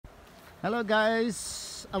Hello guys,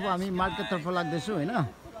 अब हामी मार्केटतर्फ लाग्दैछौँ हैन।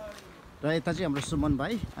 र यता चाहिँ हाम्रो सुमन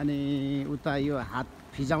भाइ अनि उता यो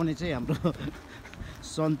हात फिजाउने चाहिँ हाम्रो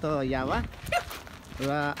सन्त यावा र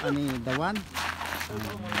अनि दवान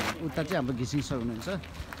उता चाहिँ हाम्रो घिसिङ सर हुनुहुन्छ।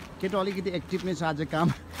 केटा अलिकति एक्टिभ नै छ आज।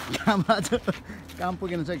 काम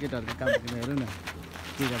पुगेन छ केटाहरूको काम पुगेन। हेरौँ न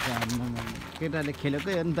के गर्छ। केटाहरूले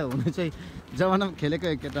खेलेकै हो नि त, हुनु चाहिँ जमानामा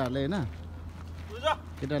खेलेकै हो केटाहरूले हैन।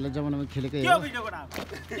 केटाहरूले जमानामा खेलेकै हो।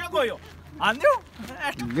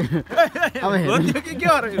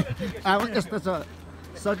 अब यस्तो छ,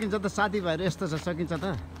 सकिन्छ त। साथीभाइहरू यस्तो छ, सकिन्छ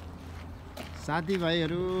त।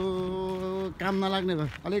 साथीभाइहरू काम नलाग्ने भयो,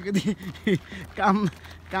 अलिकति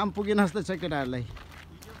काम पुगेन जस्तो छ केटाहरूलाई।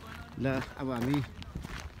 ल अब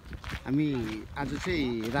हामी आज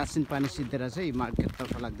चाहिँ रासिन पानी सिद्धेर चाहिँ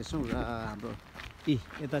मार्केटतर्फ लाग्दैछौँ। र हाम्रो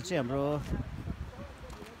यता चाहिँ हाम्रो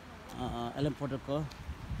एलेम्पोटोको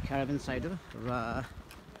क्याराभन साइड हो। र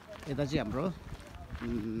यता चाहिँ हाम्रो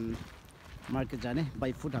मार्केट जाने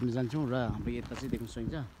बाई फुट हामी जान्छौँ। र हाम्रो यता चाहिँ देख्न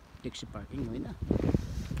सकिन्छ ट्याक्सी पार्किङ होइन।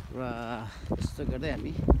 र यस्तो गर्दै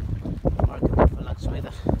हामी मार्केटतर्फ लाग्छौँ है त।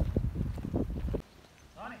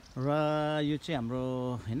 र यो चाहिँ हाम्रो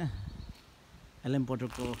होइन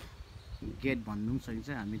एलेम्पोटोको गेट भन्नु पनि सकिन्छ।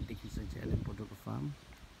 हामी देखिन सकिन्छ एलेम्पोटोको फार्म।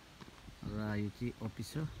 र यो चाहिँ अफिस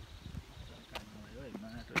हो।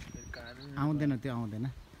 आउँदैन त्यो आउँदैन।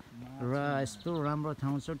 र यस्तो राम्रो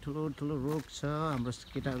ठाउँ छ, ठुलो ठुलो रुख छ। हाम्रो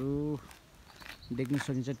केटाहरू देख्न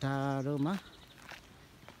सकिन्छ टाढोमा।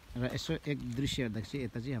 र यसो एक दृश्य हेर्दाखेरि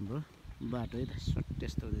यता चाहिँ हाम्रो बाटो है त,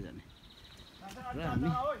 त्यस्तो हुँदै जाने। र हामी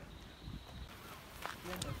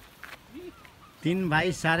तीन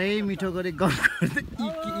भाइ साह्रै मिठो गरी गफ गर्दै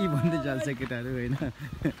यी भन्दै जान्छ केटाहरू होइन।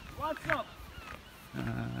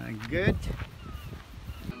 गुड।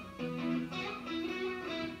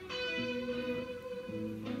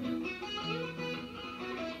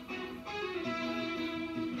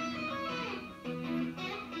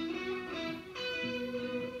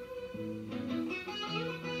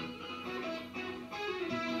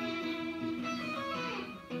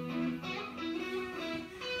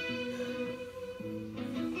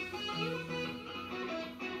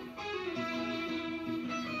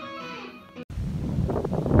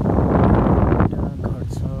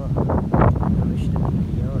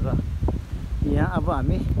 अब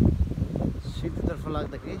हामी सिधैतर्फ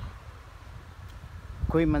लाग्दाखेरि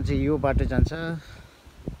कोही मान्छे यो बाटो जान्छ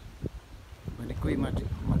भने कोही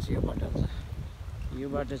मान्छे यो बाटो जान्छ। यो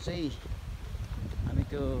बाटो चाहिँ हामी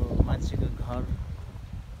त्यो मान्छेको घर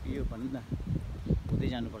यो भन्नु न हुँदै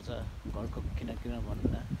जानुपर्छ, घरको किनार भन्नु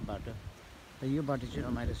न बाटो। र यो बाटो चाहिँ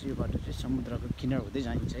रमाइलो छ। यो बाटो चाहिँ समुद्रको किनार हुँदै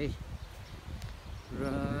जान्छ है। र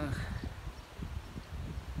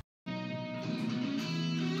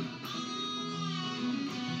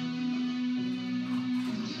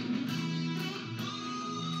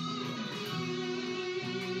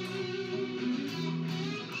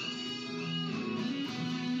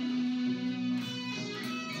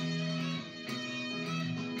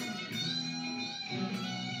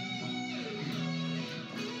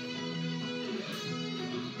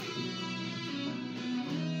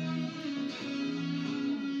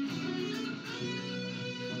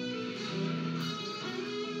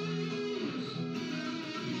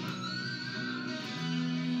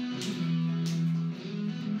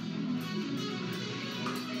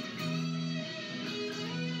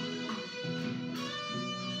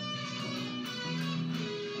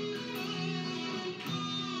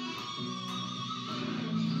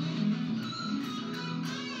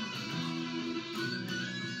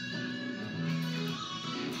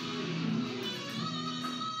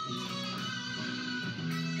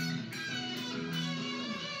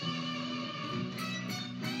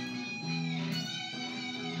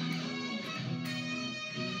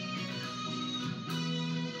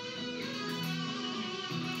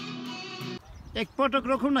एक पटक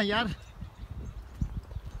रोकौँ न यार।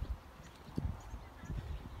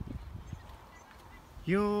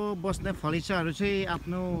 यो बस्ने फलिचाहरू चाहिँ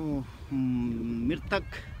आफ्नो मृतक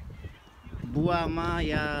बुवामा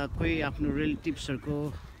या कोही आफ्नो रिलेटिभ्सहरूको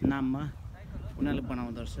नाममा उनीहरूले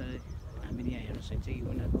बनाउँदो रहेछ। हामीले यहाँ हेर्न सक्छ कि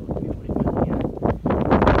उनीहरूको मेमोरीमा यहाँ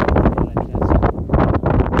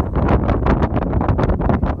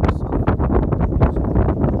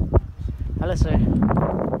हेलो सर।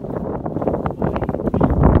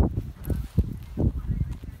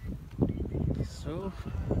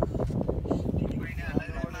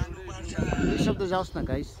 शब्द जाओस् न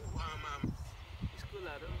गाइस।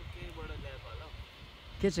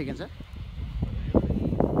 के छ के छ?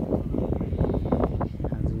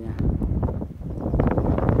 हजुर यहाँ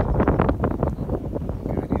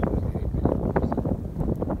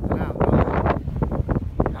र हाम्रो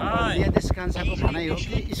बियादेश कान्छाको भनाइ हो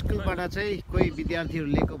कि स्कुलबाट चाहिँ कोही विद्यार्थीहरू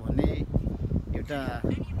लिएको भन्ने एउटा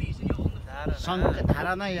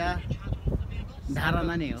धारणा या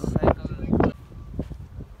धारणा नै हो।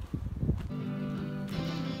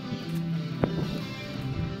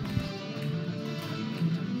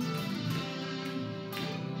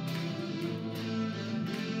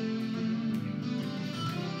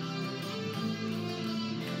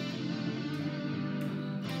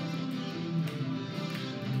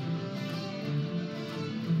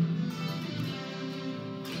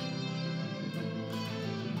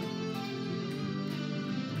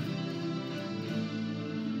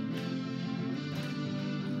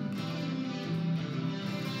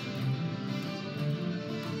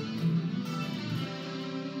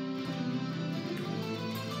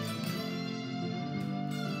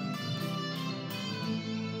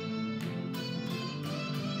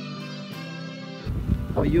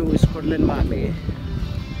 अब यो स्कटल्यान्डमा हामी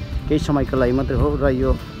केही समयको लागि मात्रै हो र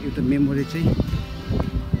यो एउटा मेमोरी चाहिँ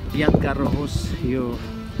यादगार रहोस् यो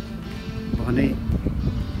भने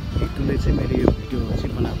हेतुले चाहिँ मैले यो भिडियो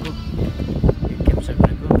चाहिँ बनाएको, क्याप्चर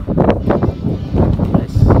गरेको।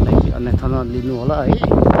 यसलाई चाहिँ अन्यथा नलिनु होला है।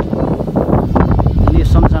 अनि यो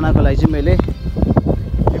सम्झनाको लागि चाहिँ मैले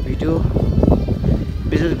यो भिडियो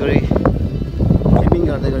विशेष गरी फिल्मिङ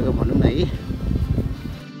गर्दै गरेको भनौँ न है।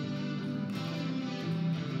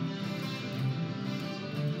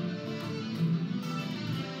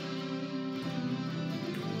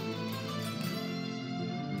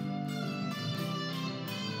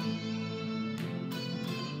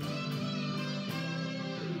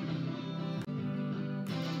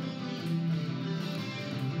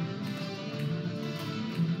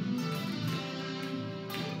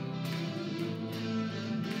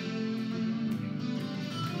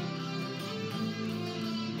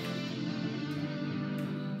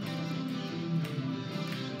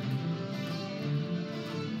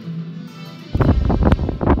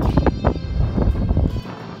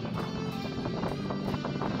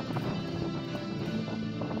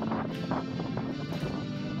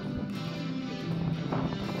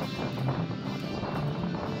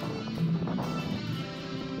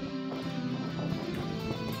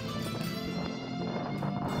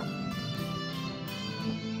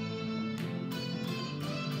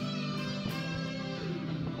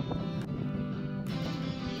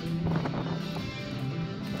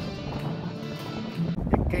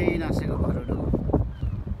 केही नासेको घरहरू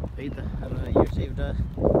है त। र यो चाहिँ एउटा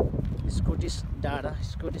स्कटिस डाँडा,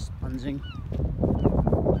 स्कटिस भन्जिङ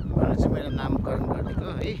भनेर चाहिँ मैले नामकरण गरेको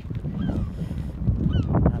है।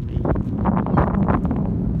 हामी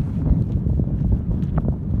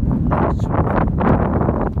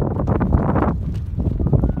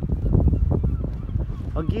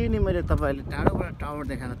अघि नै मैले तपाईँहरूले टाढोबाट टावर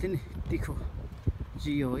देखाएको थिएँ नि, तिखो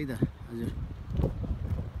चियो है त। हजुर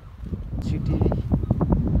सिटी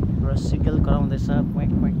र सिग्नल कराउँदैछ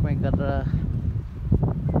क्वाइक क्वाइक क्वाइक गरेर।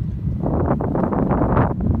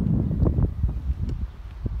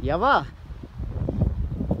 यावा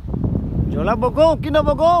झोला बोकौ किन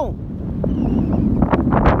बोकौ?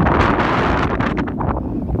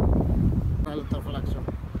 ओह्रालोतर्फ लाग्छ।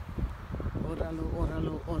 ओह्रालो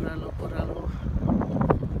ओह्रालो ओह्रालो ओह्रालो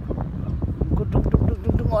टुक टुक टुक टुक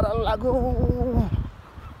टुक ओह्रालो लागो।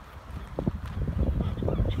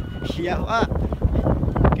 यावा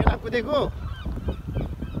कुदेको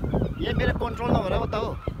यहाँ मेरो कन्ट्रोल नभएर हो त हो।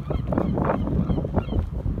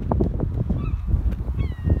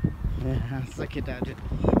 हाँस्छ केटाहरू।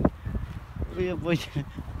 उयो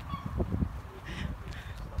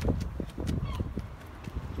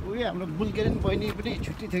हाम्रो बुल्गेरियन बहिनी पनि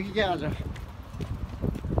छुट्टी थियो कि क्या आज।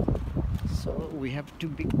 So we have to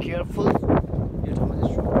be careful. यो ठाउँमा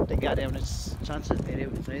चाहिँ सुट्दै गाडी आउने चान्सेस धेरै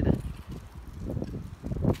हुन्छ है त।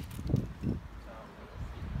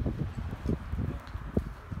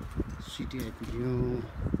 सिटी आइपुग्यो।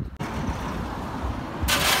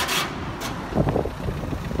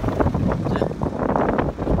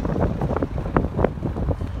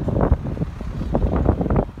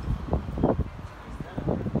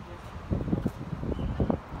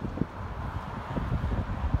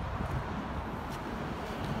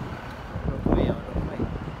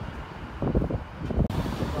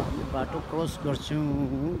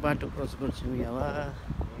 बाटो क्रस गर्छौँ यहाँ।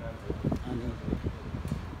 अनि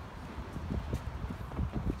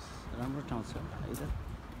राम्रो ठाउँ छ है त।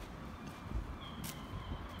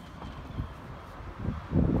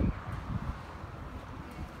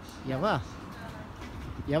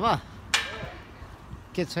 यावा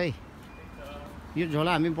के छ है यो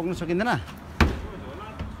झोला हामी बोक्न सकिँदैन।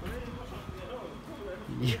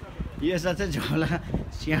 यो साथ चाहिँ झोला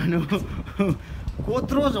सानो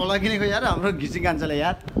कत्रो झोला किनेको यार हाम्रो घिसी कान्छाले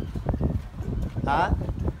यार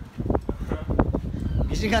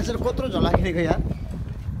घिसी कान्छाले कत्रो झोला किनेको यार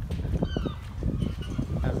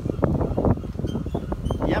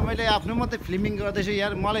यहाँ मैले आफ्नो मात्रै फिल्मिङ गर्दैछु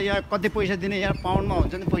यार मलाई यहाँ कति पैसा दिने यार पाउन्डमा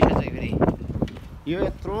हुन्छ नि पैसा चाहिँ फेरि यो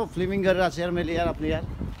यत्रो फिल्मिङ गरिरहेको छु यार मैले यार आफ्नो यार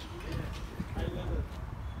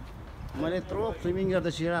मैले यत्रो फिल्मिङ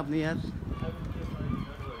गर्दैछु यार आफ्नो यार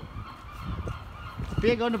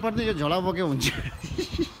पे गर्नुपर्ने यो झोला बोक्यो हुन्छ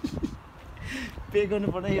पे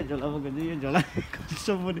गर्नुपर्ने यो झोला बोक्यो हुन्छ यो झोला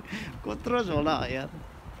कस्तो पनि कत्रो झोला हो यार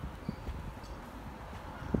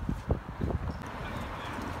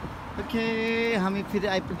ओके हामी फेरि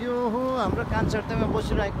आइपुग्यो हो हाम्रो कान्छामा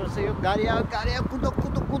बसिरहेको छ यो गाडी कुदो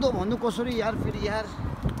कुदो कुदो भन्नु कसरी यार फेरि यार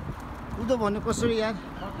कुदो भन्नु कसरी यार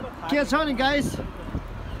के छ नि गाइस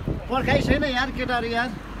पर्खाइ छैन यार केटाहरू यार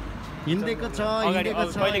हिँडेको छ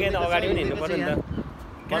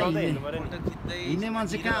हिँड्ने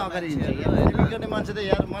मान्छे कहाँ अगाडि हिँड्छ यार फिल्मिङ गर्ने मान्छे त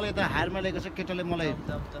यार मलाई त हारमा लिएको छ केटाले मलाई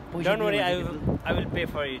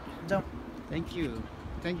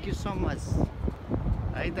थ्याङ्क यू सो मच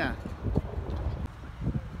है त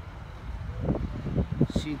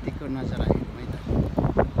सिटीको नजर आयो है त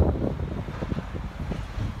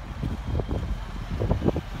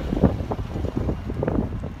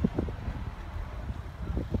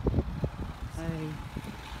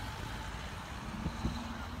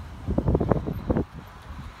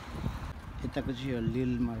यताको चाहिँ यो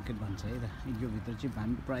लिल मार्केट भन्छ है त यो भित्र चाहिँ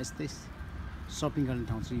हामी प्रायः यस्तै सपिङ गर्ने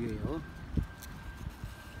ठाउँ चाहिँ यही हो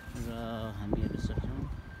र हामी हेर्न सक्छौँ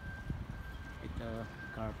यता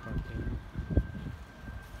कार पार्किङ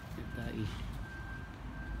यता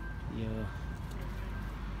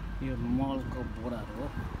यो मलको बोराहरू हो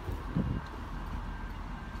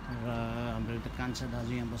र हाम्रो यता कान्छा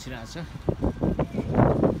दाजु यहाँ बसिरहेको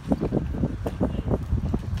छ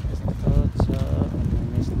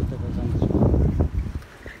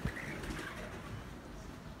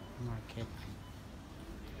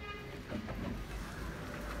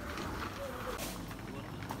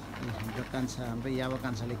कान्छा हाम्रो यावा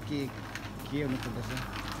कान्छाले के गर्नु पर्दछ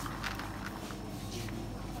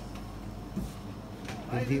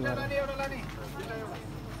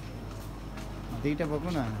दुईटा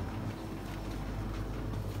बोक्नु न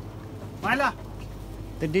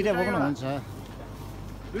त्यो दुईटा बोक्नु हुन्छ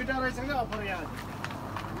दुईटा रहेछ क्या अफर यहाँ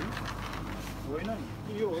होइन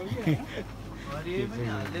नि यो हो कि अरे पनि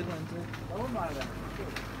हालेको हुन्छ हो मार्गा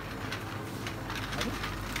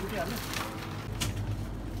अरे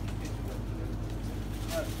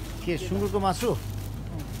के सुँगुरको मासु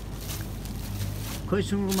खोइ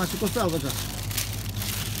सुँगुरको मासु कस्तो खालको छ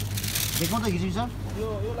देखाउँदा घिच्नु सर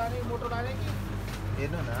यो लाने मोटो लाने कि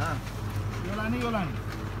हेर्नु न यो लाने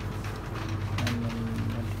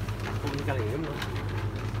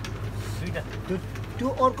त्यो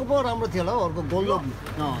अर्को पो राम्रो थियो होला हौ अर्को गोल्डो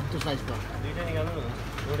त्यो साइजको दुईटा निकाल्नु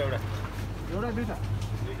न एउटा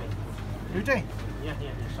दुईटै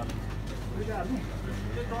दुईटा हाल्नु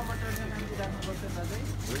त्यो टमाटर राख्नुपर्छ दाजु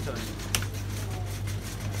हुन्छ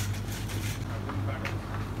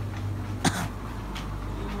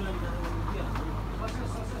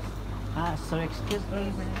सर एक्सक्युज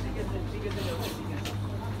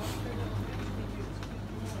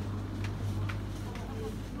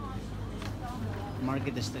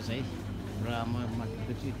मार्केट यस्तै छ है र म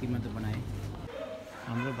मार्केटको चाहिँ यति मात्र बनाएँ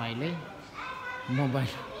हाम्रो भाइले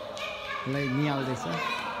मोबाइललाई निहाल्दैछ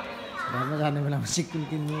घरमा जाने बेलामा चाहिँ कुन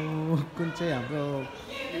किन्नु कुन चाहिँ हाम्रो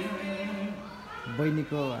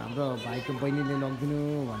हाम्रो भाइको बहिनीले लगिदिनु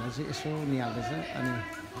भनेर चाहिँ यसो निहाल्दैछ अनि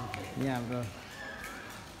यहाँ हाम्रो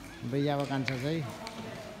बैयावा कान्छा चाहिँ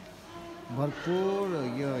भरपुर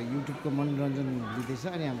यो युट्युबको मनोरञ्जन लिँदैछ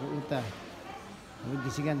अनि हाम्रो उता हाम्रो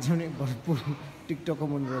घिसी कान्छा पनि भरपुर टिकटकको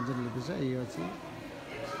मनोरञ्जन लिँदैछ यो चाहिँ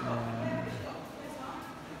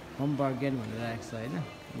होम बार्गेन भनेर आएको छ होइन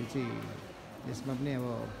यो चाहिँ यसमा पनि अब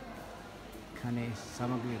खाने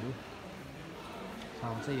सामग्रीहरू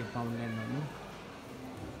पाउँछ यो पाउन्डल्यान्ड भन्नु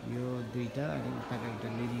यो दुईटा अनि उताको एउटा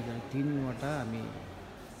लिने तीनवटा हामी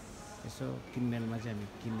यसो किनमेलमा चाहिँ हामी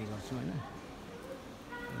किन्ने गर्छौँ होइन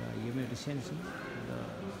र यो मेरो सानो छ र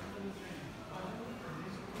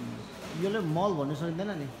यसलाई मल भन्नु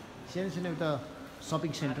सकिँदैन नि सानो एउटा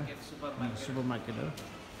सपिङ सेन्टर सुपर मार्केट हो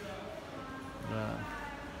र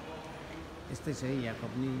यस्तै छ है यहाँको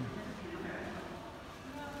पनि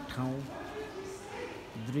ठाउँ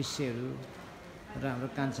दृश्यहरू र हाम्रो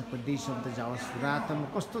कान्छाको डिस अफ द जाओस् रातमा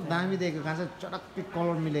कस्तो दामी देखेको कान्छा चटक्कै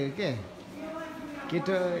कलर मिलेको के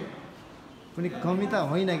केटा पनि कमी त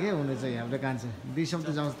होइन के हुनु चाहिँ हाम्रो कान्छा डिस अफ द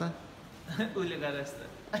जाओस् त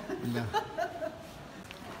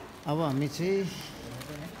अब हामी चाहिँ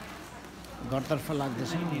घरतर्फ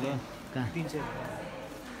लाग्दैछ कहाँ 300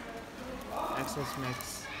 एक्सेस म्याक्स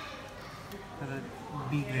तर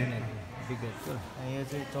बी ग्रेड बिग्रेडको यहाँ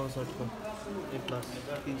चाहिँ 64 को A+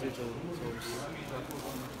 324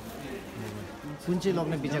 कुन चाहिँ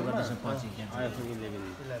लग्ने विचार गर्दैछ पछि iPhone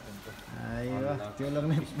 11 को आयो त्यो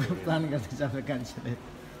लग्ने प्लान गर्दैछ अब कान्छेले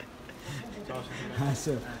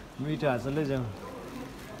हाँसो मिठो हाँसोले जाउँ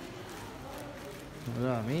र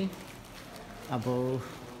हामी अब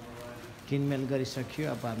किनमेल गरिसक्यो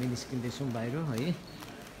अब हामी निस्किँदैछौँ बाहिर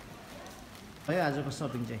है आजको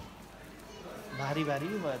सपिङ चाहिँ भारी भारी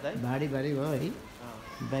भयो त है भारी भारी भयो है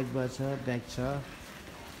ब्याग छ ब्याग छ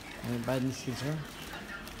हामी बाहिर निस्किन्छ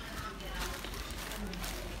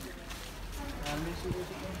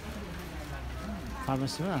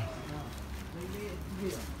फार्मेसीमा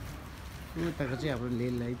उताको चाहिँ हाम्रो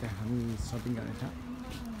लेललाई त हामी सपिङ गर्ने ठाउँ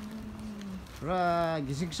र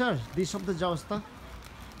घिसिङ सर 2 शब्द जाओस् त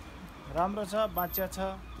राम्रो छ बाँच्या छ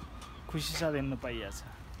खुसी साथ हिँड्नु पाइएको छ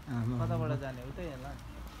कताबाट जाने उतै होला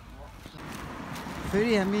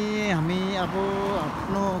फेरि हामी अब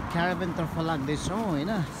आफ्नो क्याराभेनतर्फ लाग्दैछौँ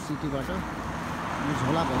होइन सिटीबाट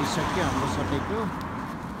झोला भरिसक्यो हाम्रो सबैको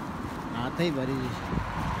हातैभरि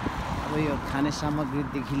अब यो खाने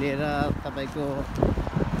सामग्रीदेखि लिएर तपाईँको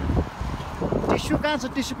टिस्यु कहाँ छ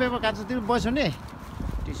टिस्यु पेपर कहाँ छ त्यो बस्यो नि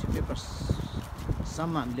टिस्यु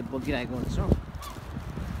पेपरसम्म हामीले बोकिरहेको हुन्छौँ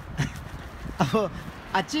अब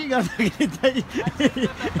आची गर्दाखेरि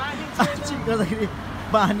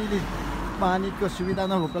पानीको सुविधा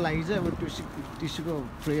नभएको लागि चाहिँ अब टिस्युको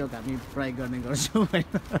प्रयोग हामी प्रयोग गर्ने गर्छौँ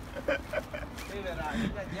होइन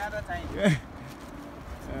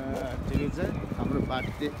ठिकै छ हाम्रो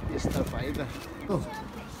बाटो यस्तो भयो त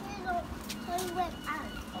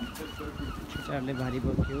चारले भारी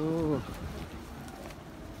बोक्यो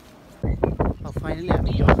अब फाइनली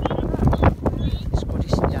हामी यो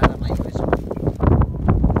स्कटिस जाँदामा आइपुगेछौँ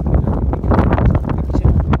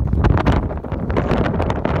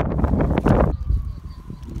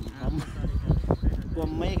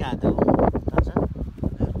बम्मै खाँदो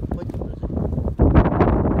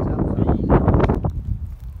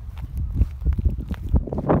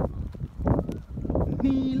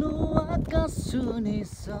नीलो आकाश सुने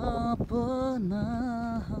सपना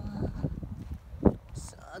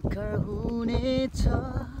साकार हुनेछ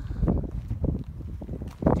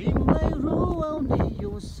तिमीलाई रुवाउने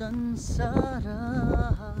यो संसार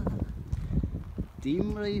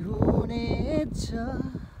तिम्रै हुनेछ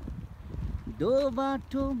दो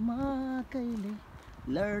बाटोमा कहिले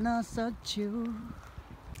लड्न सक्छौ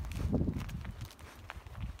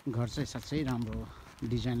घर चाहिँ साँच्चै राम्रो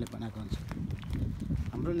डिजाइनले बनाएको हुन्छ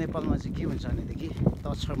हाम्रो नेपालमा चाहिँ के हुन्छ भनेदेखि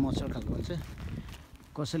तछर मच्छर खालको हुन्छ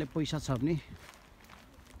कसैले पैसा छ भने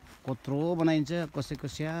कत्रो बनाइन्छ कसैको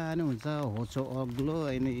सानो हुन्छ होचो अग्लो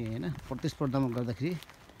होइन प्रतिस्पर्धामा गर्दाखेरि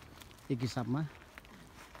एक हिसाबमा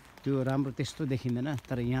त्यो राम्रो त्यस्तो देखिँदैन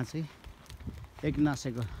तर यहाँ चाहिँ एक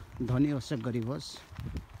नासेको धनी होस् या गरिब होस्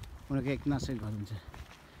उनीहरूको एक नासेको घर हुन्छ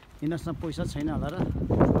यिनीहरूसँग पैसा छैन होला र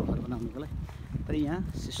ठुलो घर बनाउनुको लागि तर यहाँ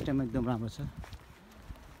सिस्टम एकदम राम्रो छ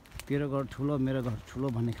तेरो घर ठुलो मेरो घर ठुलो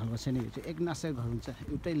भन्ने खालको छैन यो चाहिँ एक नासेको घर हुन्छ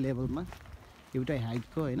एउटै लेभलमा एउटै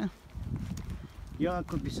हाइटको होइन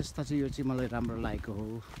यहाँको विशेषता चाहिँ यो चाहिँ मलाई राम्रो लागेको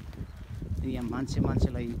हो यहाँ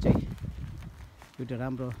मान्छेलाई चाहिँ एउटा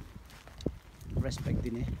राम्रो रेस्पेक्ट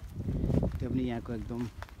दिने त्यो पनि यहाँको एकदम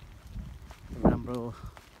राम्रो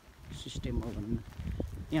सिस्टम हो भनौँ न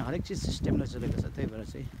यहाँ हरेक चिज सिस्टमले चलेको छ त्यही भएर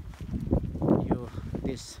चाहिँ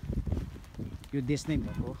यो देश नै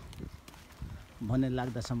भएको भन्ने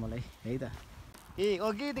लाग्दछ मलाई है त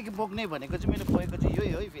अघिदेखि बोक्ने भनेको चाहिँ मैले बोकेको चाहिँ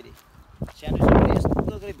यही हो है फेरि सानो सानो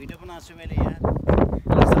यस्तो गरी भिडियो बनाएको छु मैले यहाँ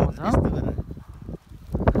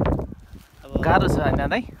गाह्रो छ होइन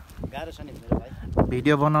दाइ गाह्रो छ नि मेरो भाइ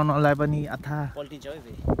भिडियो बनाउनलाई पनि अथा पल्टिन्छ है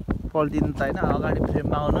फेरि पल्टिनु त होइन अगाडि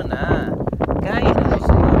फ्रेममा आउनु न कहाँ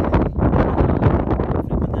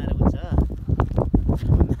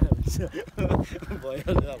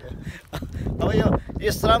भयो अब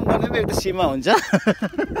यो श्रम गर्ने पनि एउटा सीमा हुन्छ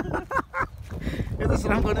यो त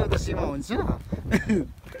श्रम गर्ने एउटा सीमा हुन्छ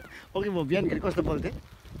ओके म बिहानखेरि कस्तो बोल्थेँ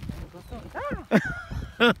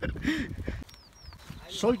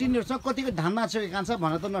सोल्टिनीहरू छ कतिको धान नाचेको कान्छ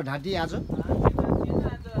भन त न ढाँटी आज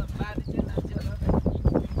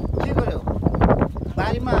के गर्यो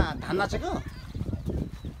बारीमा धान नाचेको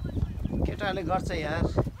केटाहरूले गर्छ यार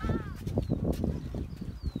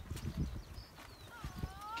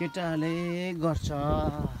केटाहरूले गर्छ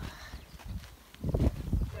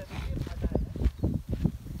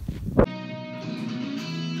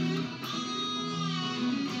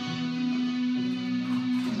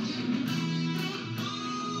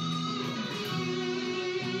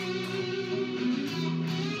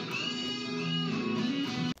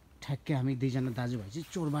ठ्याक्कै हामी दुईजना दाजुभाइ चाहिँ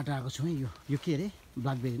चोरबाट आएको छौँ है। यो के अरे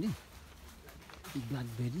ब्ल्याकबेरी नि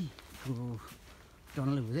ब्ल्याकबेरीको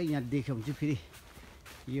टनल हुन्छ। यहाँ देख्यो भने चाहिँ फेरि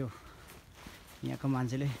यो यहाँको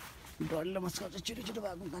मान्छेले डरले मस्काउँछ छिटो छिटो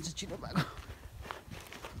भएको कान्छ छिटो भएको।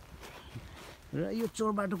 र यो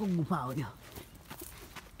चोरबाटोको गुफा हो यो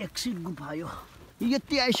एक्सिट गुफा यो।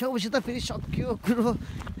 यति आइसकेपछि त फेरि सक्यो कुरो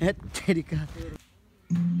हेत्तेरिका।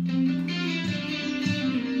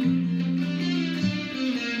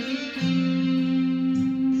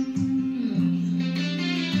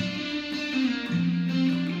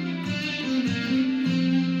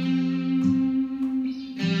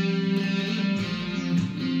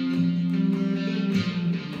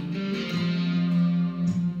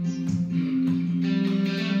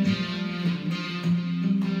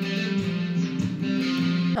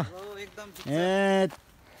 ए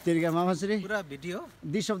तेरिका मामाश्री पुरा भिडियो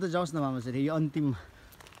दुई शब्द जाओस् न मामाश्री यो अन्तिम।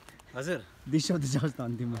 हजुर दुई शब्द जाओस् न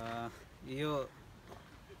अन्तिममा। यो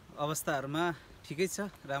अवस्थाहरूमा ठिकै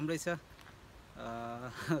छ राम्रै छ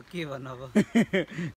के भन्नु अब